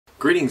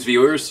Greetings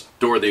viewers,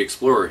 Dora the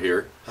Explorer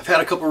here. I've had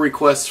a couple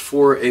requests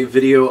for a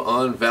video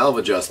on valve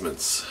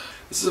adjustments.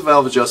 This is a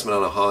valve adjustment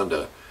on a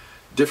Honda.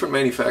 Different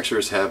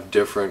manufacturers have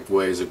different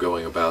ways of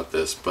going about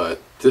this,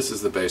 but this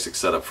is the basic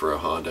setup for a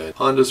Honda.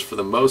 Hondas, for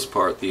the most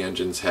part, the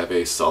engines have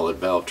a solid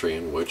valve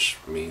train, which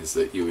means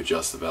that you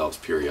adjust the valves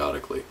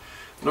periodically.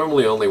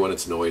 Normally only when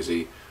it's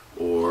noisy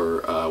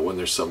or when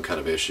there's some kind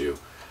of issue.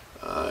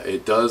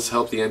 It does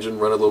help the engine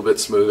run a little bit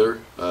smoother,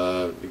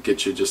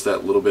 get you just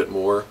that little bit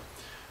more.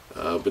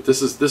 But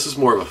this is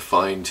more of a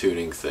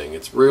fine-tuning thing.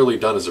 It's rarely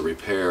done as a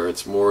repair,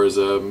 it's more as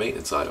a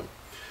maintenance item.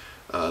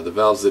 The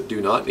valves that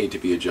do not need to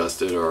be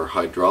adjusted are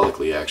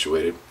hydraulically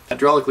actuated.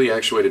 Hydraulically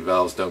actuated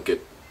valves don't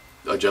get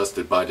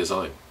adjusted by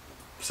design,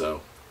 so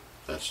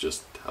that's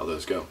just how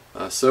those go.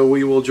 So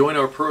we will join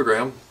our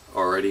program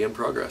already in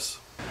progress.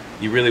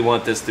 You really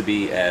want this to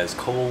be as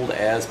cold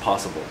as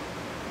possible.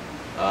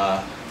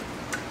 I'm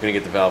going to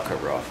get the valve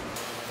cover off.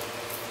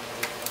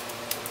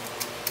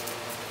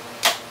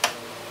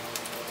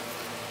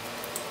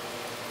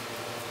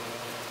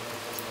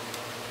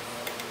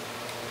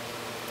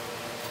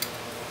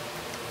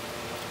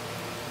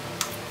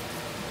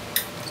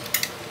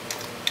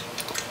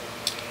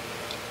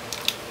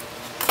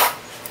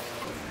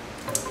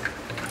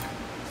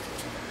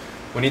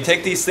 When you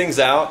take these things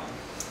out,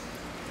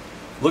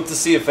 look to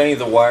see if any of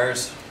the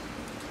wires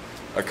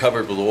are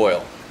covered with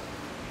oil.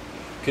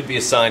 Could be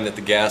a sign that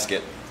the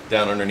gasket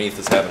down underneath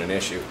is having an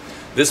issue.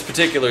 This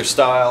particular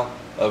style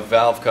of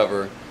valve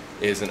cover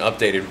is an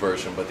updated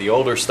version, but the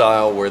older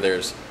style where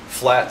there's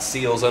flat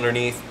seals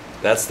underneath,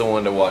 that's the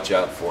one to watch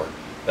out for.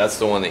 That's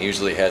the one that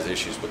usually has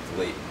issues with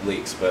the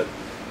leaks, but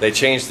they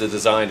changed the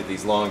design to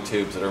these long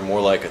tubes that are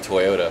more like a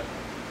Toyota,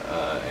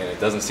 and it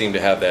doesn't seem to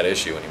have that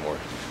issue anymore.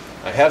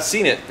 I have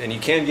seen it, and you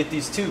can get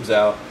these tubes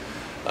out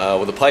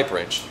with a pipe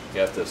wrench. You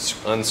have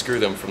to unscrew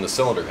them from the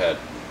cylinder head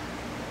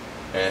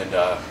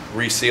and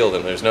reseal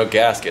them. There's no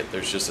gasket,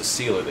 there's just a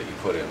sealer that you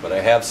put in, but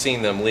I have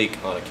seen them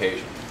leak on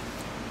occasion.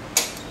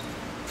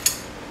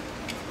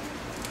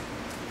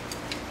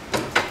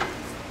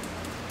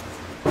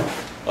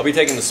 I'll be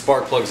taking the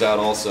spark plugs out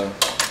also.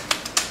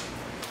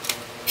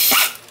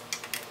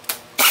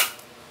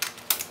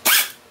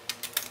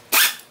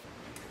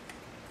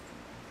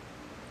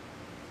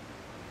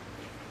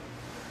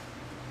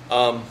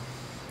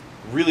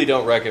 Really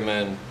don't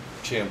recommend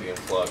Champion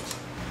plugs.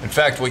 In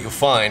fact, what you'll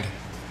find,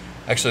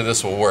 actually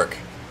this will work.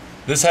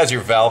 This has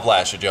your valve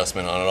lash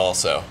adjustment on it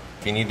also.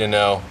 If you need to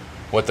know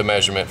what the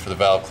measurement for the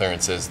valve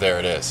clearance is, there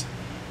it is.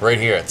 Right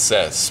here it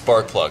says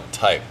spark plug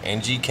type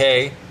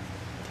NGK.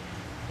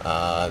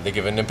 They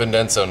give a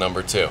Nippondenso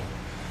number too.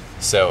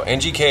 So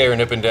NGK or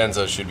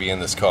Nippondenso should be in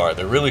this car.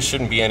 There really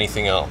shouldn't be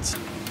anything else.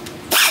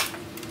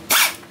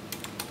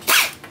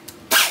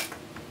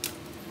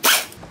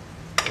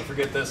 Don't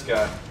forget this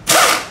guy.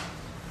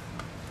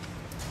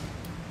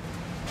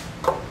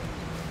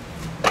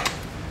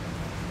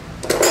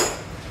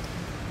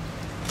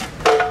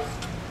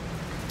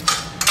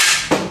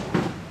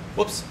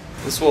 Whoops.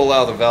 This will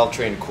allow the valve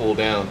train to cool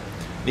down.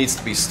 It needs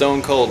to be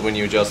stone cold when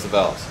you adjust the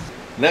valves.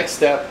 Next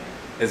step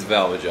is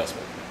valve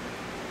adjustment.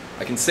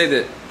 I can say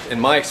that in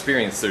my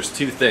experience there's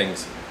two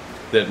things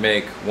that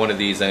make one of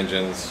these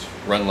engines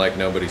run like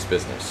nobody's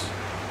business.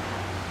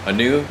 A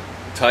new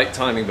tight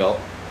timing belt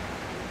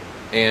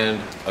and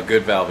a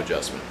good valve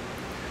adjustment.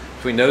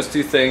 Between those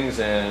two things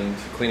and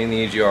cleaning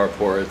the EGR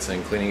ports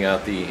and cleaning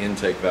out the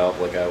intake valve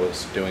like I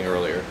was doing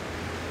earlier,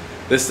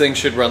 this thing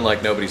should run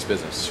like nobody's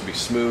business. It should be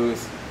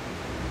smooth,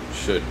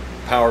 should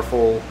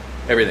powerful,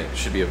 everything. It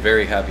should be a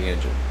very happy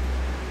engine.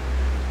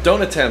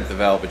 Don't attempt the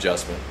valve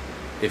adjustment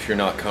if you're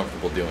not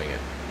comfortable doing it.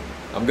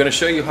 I'm going to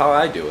show you how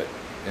I do it,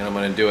 and I'm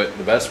going to do it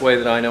the best way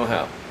that I know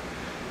how.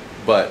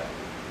 But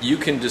you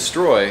can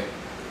destroy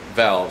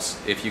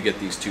valves if you get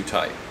these too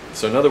tight.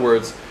 So in other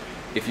words,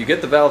 if you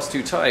get the valves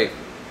too tight,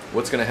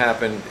 what's going to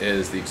happen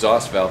is the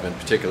exhaust valve in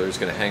particular is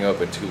going to hang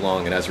open too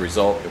long, and as a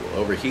result it will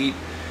overheat.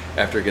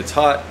 After it gets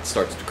hot, it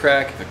starts to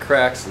crack. If it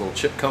cracks, a little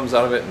chip comes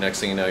out of it, and next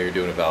thing you know, you're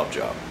doing a valve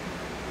job.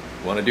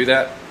 Want to do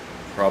that?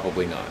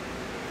 Probably not.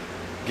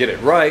 Get it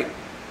right.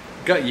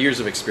 Got years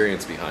of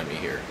experience behind me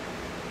here.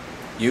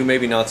 You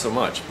maybe not so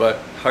much, but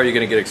how are you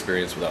going to get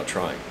experience without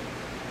trying?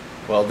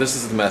 Well, this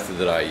is the method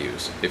that I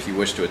use if you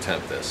wish to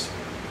attempt this.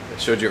 I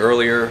showed you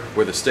earlier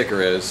where the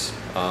sticker is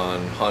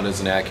on Hondas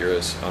and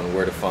Acuras on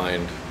where to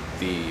find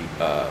the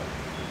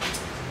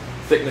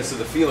thickness of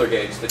the feeler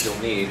gauge that you'll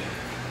need.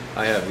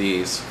 I have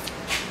these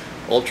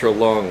ultra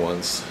long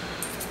ones.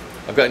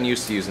 I've gotten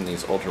used to using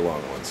these ultra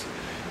long ones.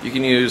 You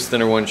can use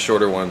thinner ones,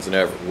 shorter ones,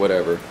 and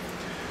whatever.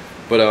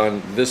 But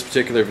on this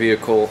particular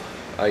vehicle,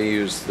 I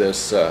use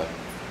this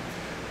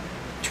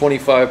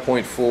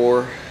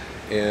 25.4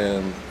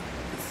 and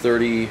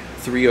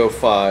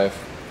 3305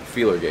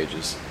 feeler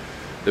gauges.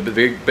 The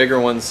bigger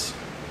one's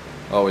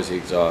always the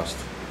exhaust,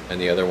 and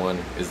the other one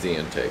is the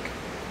intake.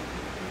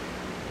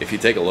 If you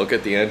take a look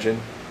at the engine,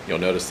 you'll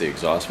notice the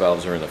exhaust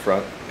valves are in the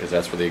front because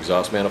that's where the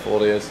exhaust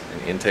manifold is,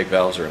 and intake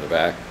valves are in the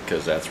back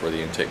because that's where the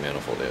intake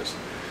manifold is.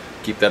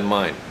 Keep that in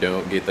mind.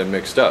 Don't get them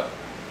mixed up.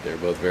 They're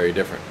both very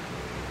different.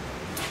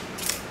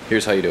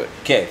 Here's how you do it.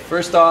 Okay,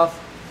 first off,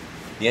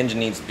 the engine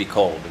needs to be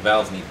cold. The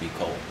valves need to be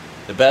cold.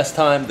 The best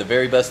time, the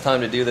very best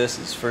time to do this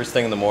is first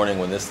thing in the morning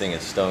when this thing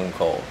is stone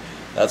cold.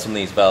 That's when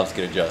these valves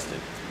get adjusted.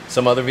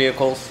 Some other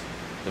vehicles,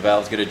 the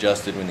valves get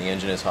adjusted when the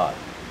engine is hot.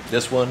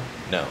 This one,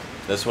 no.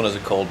 This one is a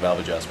cold valve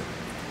adjustment.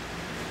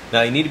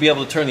 Now you need to be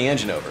able to turn the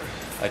engine over.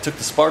 I took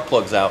the spark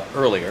plugs out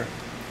earlier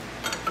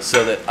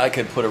so that I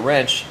could put a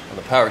wrench on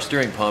the power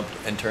steering pump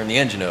and turn the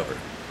engine over.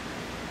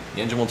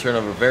 The engine will turn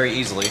over very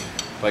easily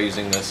by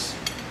using this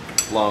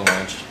long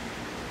wrench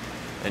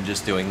and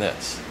just doing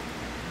this.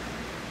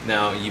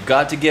 Now you've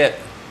got to get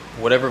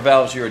whatever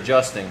valves you're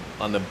adjusting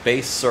on the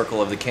base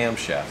circle of the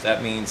camshaft.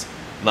 That means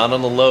not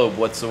on the lobe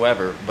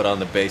whatsoever, but on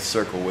the base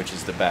circle, which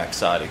is the back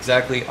side,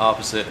 exactly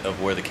opposite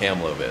of where the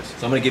cam lobe is.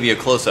 So I'm going to give you a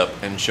close-up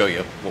and show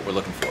you what we're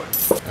looking for.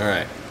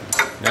 Alright,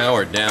 now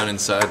we're down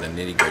inside the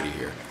nitty-gritty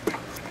here.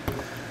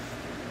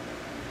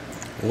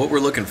 What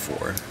we're looking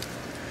for,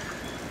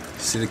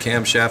 see the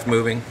camshaft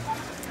moving?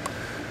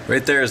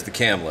 Right there is the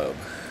cam lobe.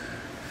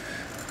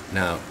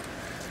 Now,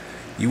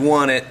 you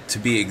want it to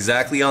be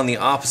exactly on the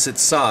opposite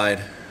side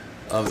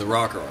of the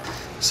rocker arm.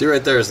 See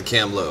right there is the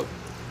cam lobe.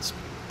 It's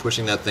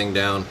pushing that thing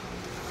down,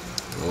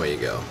 and away you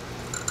go.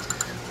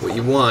 What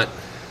you want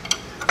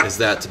is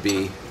that to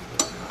be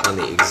on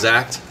the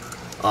exact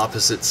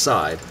opposite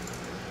side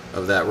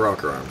of that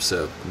rocker arm.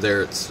 So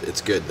there,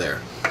 it's good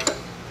there.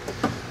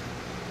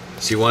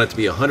 So you want it to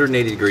be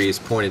 180 degrees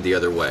pointed the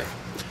other way.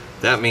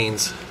 That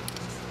means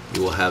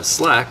you will have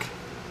slack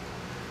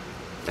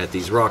at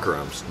these rocker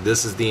arms.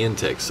 This is the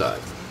intake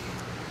side.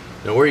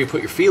 Now where you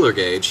put your feeler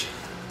gauge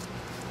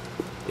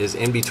is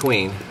in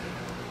between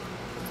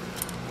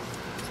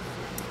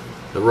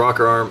the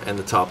rocker arm and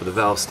the top of the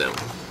valve stem.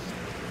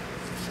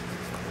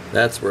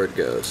 That's where it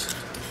goes.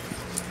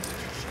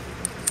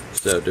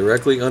 So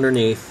directly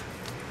underneath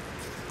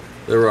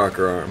the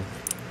rocker arm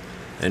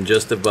and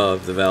just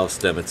above the valve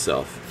stem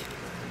itself.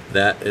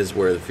 That is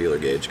where the feeler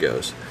gauge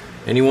goes.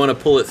 And you want to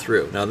pull it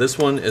through. Now this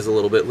one is a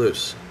little bit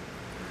loose.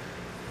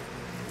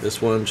 This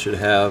one should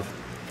have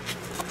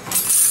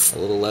a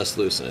little less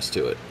looseness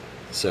to it.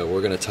 So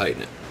we're going to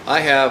tighten it. I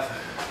have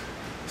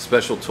a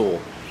special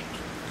tool.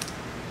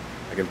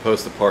 I can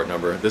post the part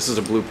number. This is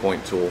a Blue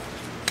Point tool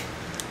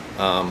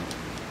that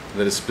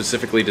is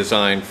specifically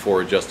designed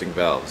for adjusting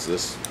valves.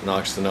 This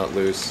knocks the nut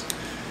loose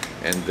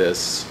and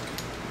this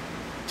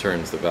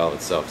turns the valve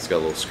itself. It's got a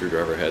little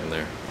screwdriver head in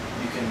there.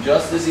 You can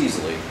just as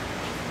easily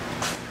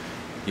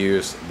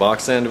use the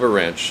box end of a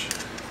wrench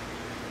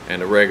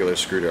and a regular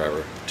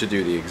screwdriver to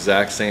do the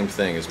exact same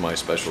thing as my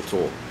special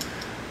tool.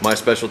 My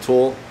special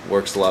tool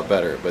works a lot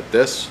better, but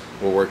this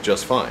will work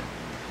just fine.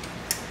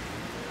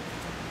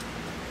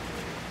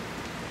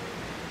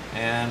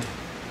 And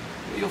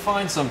what you'll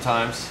find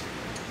sometimes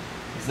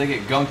is they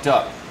get gunked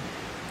up.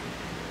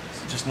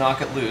 So just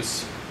knock it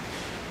loose,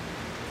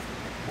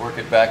 work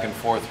it back and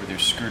forth with your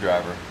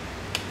screwdriver.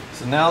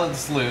 So now that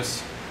it's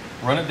loose,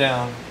 run it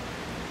down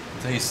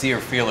until you see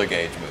your feeler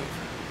gauge move.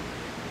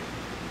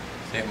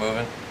 See it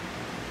moving?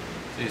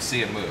 So you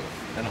see it move.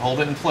 And hold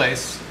it in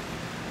place.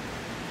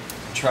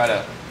 Try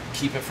to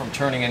keep it from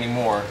turning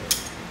anymore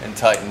and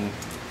tighten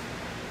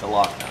the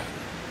lock nut.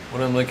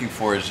 What I'm looking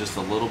for is just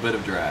a little bit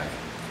of drag.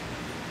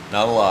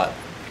 Not a lot,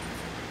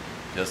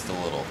 just a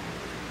little.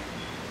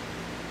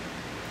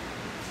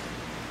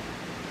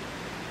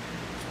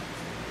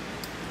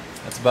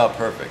 That's about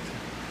perfect.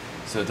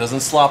 So it doesn't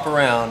slop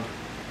around,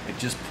 it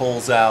just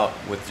pulls out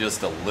with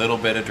just a little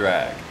bit of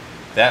drag.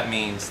 That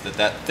means that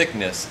that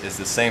thickness is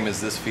the same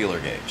as this feeler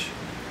gauge.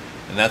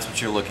 And that's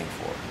what you're looking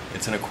for.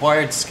 It's an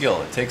acquired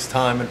skill. It takes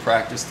time and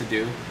practice to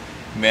do.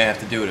 You may have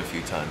to do it a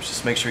few times.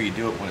 Just make sure you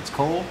do it when it's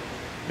cold,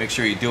 make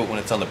sure you do it when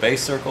it's on the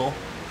base circle,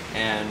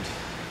 and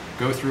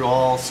go through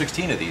all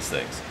 16 of these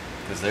things,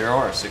 because there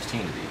are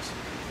 16 of these.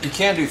 You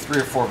can do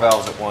 3 or 4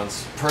 valves at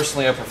once.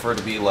 Personally, I prefer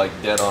to be like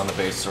dead on the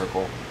base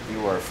circle. If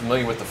you are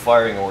familiar with the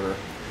firing order,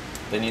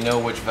 then you know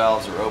which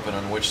valves are open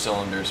on which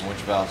cylinders and which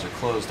valves are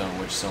closed on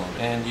which cylinder.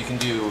 And you can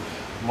do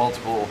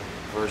multiple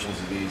versions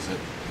of these at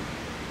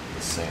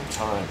the same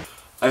time.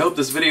 I hope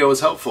this video was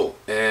helpful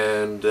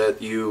and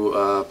that you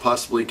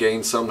possibly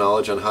gained some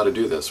knowledge on how to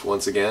do this.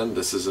 Once again,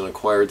 this is an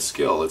acquired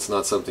skill. It's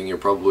not something you're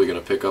probably going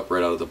to pick up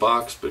right out of the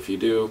box, but if you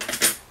do,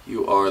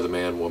 you are the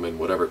man, woman,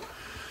 whatever.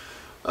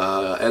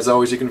 As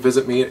always, you can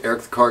visit me at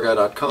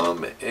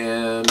EricTheCarGuy.com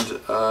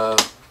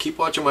and keep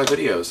watching my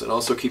videos and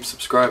also keep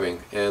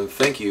subscribing. And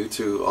thank you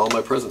to all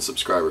my present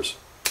subscribers.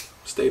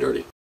 Stay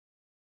dirty.